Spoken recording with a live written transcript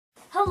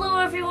Hello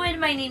everyone,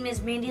 my name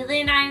is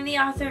Mandilynn. I am the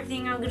author of the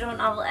young adult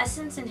novel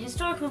Essence and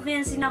historical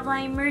fantasy novel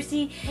I Am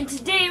Mercy. And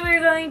today we're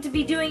going to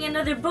be doing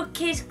another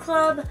BookCase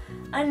Club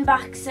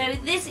unbox. So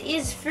this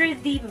is for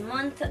the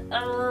month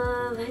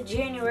of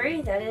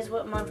January. That is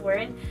what month we're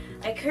in.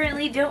 I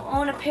currently don't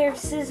own a pair of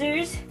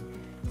scissors,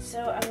 so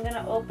I'm going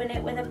to open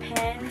it with a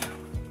pen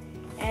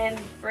and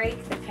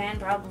break the pen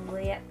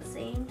probably at the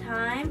same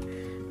time.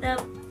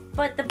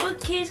 But the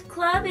BookCase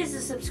Club is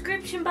a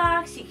subscription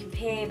box. You can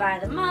pay by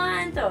the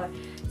month or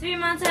 3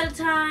 months at a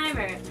time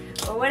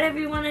or whatever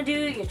you want to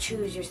do. You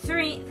choose your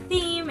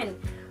theme, and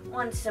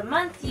once a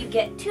month you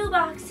get 2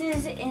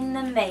 boxes in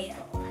the mail.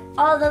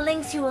 All the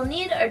links you will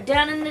need are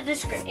down in the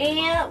description.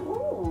 And,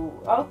 ooh,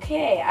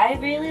 okay, I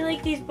really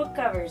like these book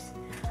covers.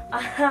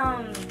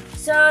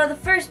 So the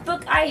first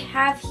book I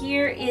have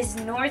here is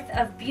North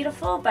of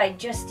Beautiful by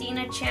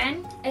Justina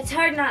Chen. It's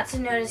hard not to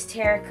notice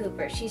Tara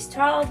Cooper. She's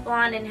tall,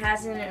 blonde, and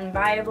has an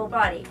enviable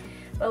body.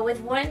 But with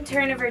one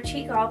turn of her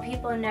cheek, all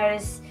people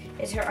notice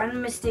is her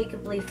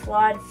unmistakably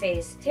flawed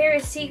face. Tara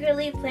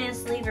secretly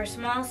plans to leave her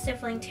small,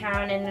 stifling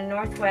town in the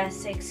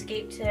Northwest to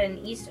escape to an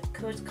East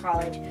Coast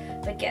college,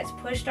 but gets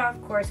pushed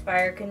off course by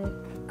her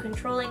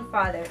controlling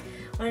father.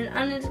 When an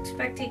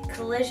unexpected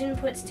collision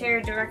puts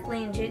Tara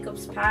directly in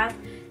Jacob's path,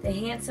 the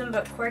handsome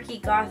but quirky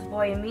goth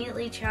boy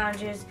immediately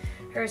challenges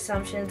her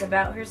assumptions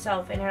about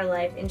herself and her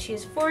life, and she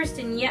is forced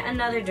in yet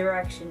another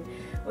direction.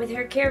 With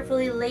her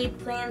carefully laid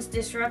plans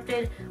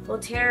disrupted, will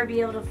Tara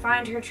be able to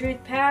find her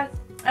truth path?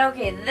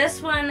 Okay,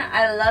 this one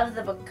I love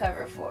the book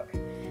cover for,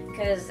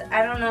 because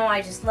I don't know,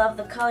 I just love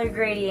the color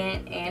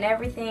gradient and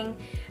everything.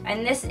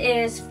 And this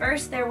is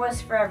First There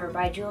Was Forever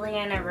by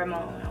Juliana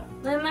Romano.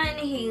 Lemma and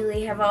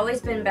Haley have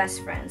always been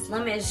best friends.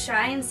 Lemma is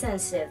shy and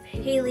sensitive.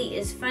 Haley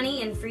is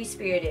funny and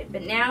free-spirited,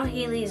 but now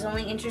Haley is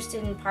only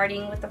interested in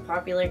partying with the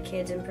popular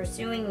kids and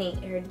pursuing Nate,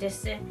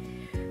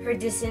 her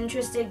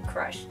disinterested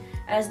crush.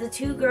 As the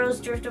two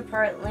girls drift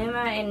apart,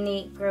 Lemma and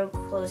Nate grow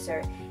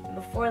closer. And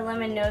before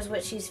Lemma knows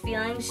what she's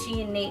feeling,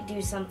 she and Nate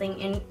do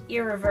something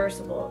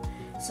irreversible,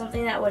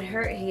 something that would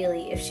hurt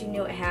Haley if she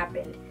knew it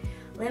happened.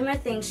 Lemma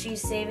thinks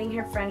she's saving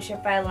her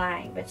friendship by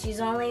lying, but she's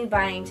only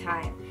buying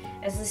time.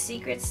 As the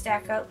secrets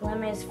stack up,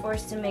 Lemma is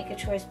forced to make a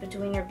choice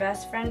between her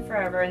best friend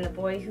forever and the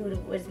boy who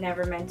was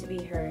never meant to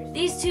be hers.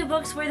 These 2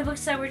 books were the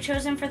books that were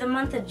chosen for the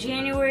month of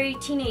January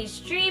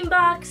Teenage Dream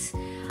box.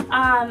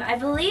 I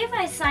believe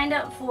I signed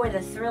up for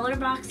the thriller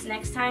box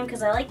next time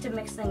because I like to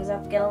mix things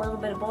up, get a little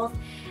bit of both.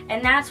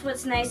 And that's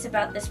what's nice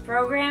about this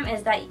program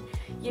is that,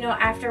 you know,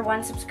 after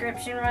one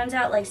subscription runs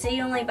out, like say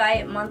you only buy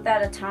it a month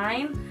at a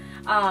time,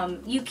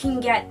 you can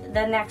get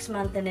the next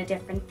month in a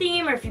different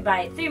theme, or if you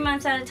buy it 3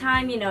 months at a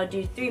time, you know,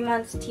 do 3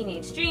 months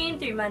Teenage Dream,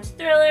 3 months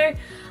Thriller.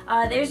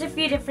 There's a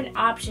few different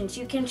options.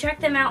 You can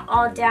check them out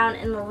all down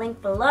in the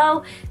link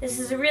below. This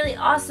is a really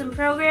awesome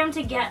program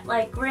to get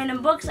like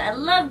random books. I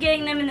love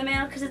getting them in the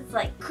mail because it's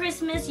like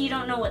Christmas, you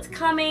don't know what's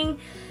coming,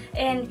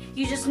 and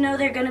you just know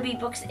they're going to be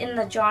books in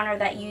the genre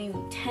that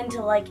you tend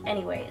to like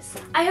anyways.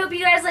 I hope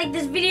you guys like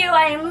this video.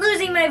 I am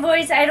losing my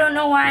voice. I don't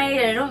know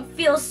why. I don't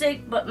feel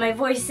sick, but my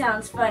voice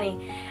sounds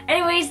funny.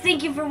 Anyways,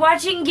 thank you for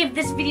watching. Give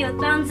this video a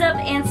thumbs up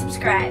and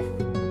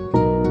subscribe.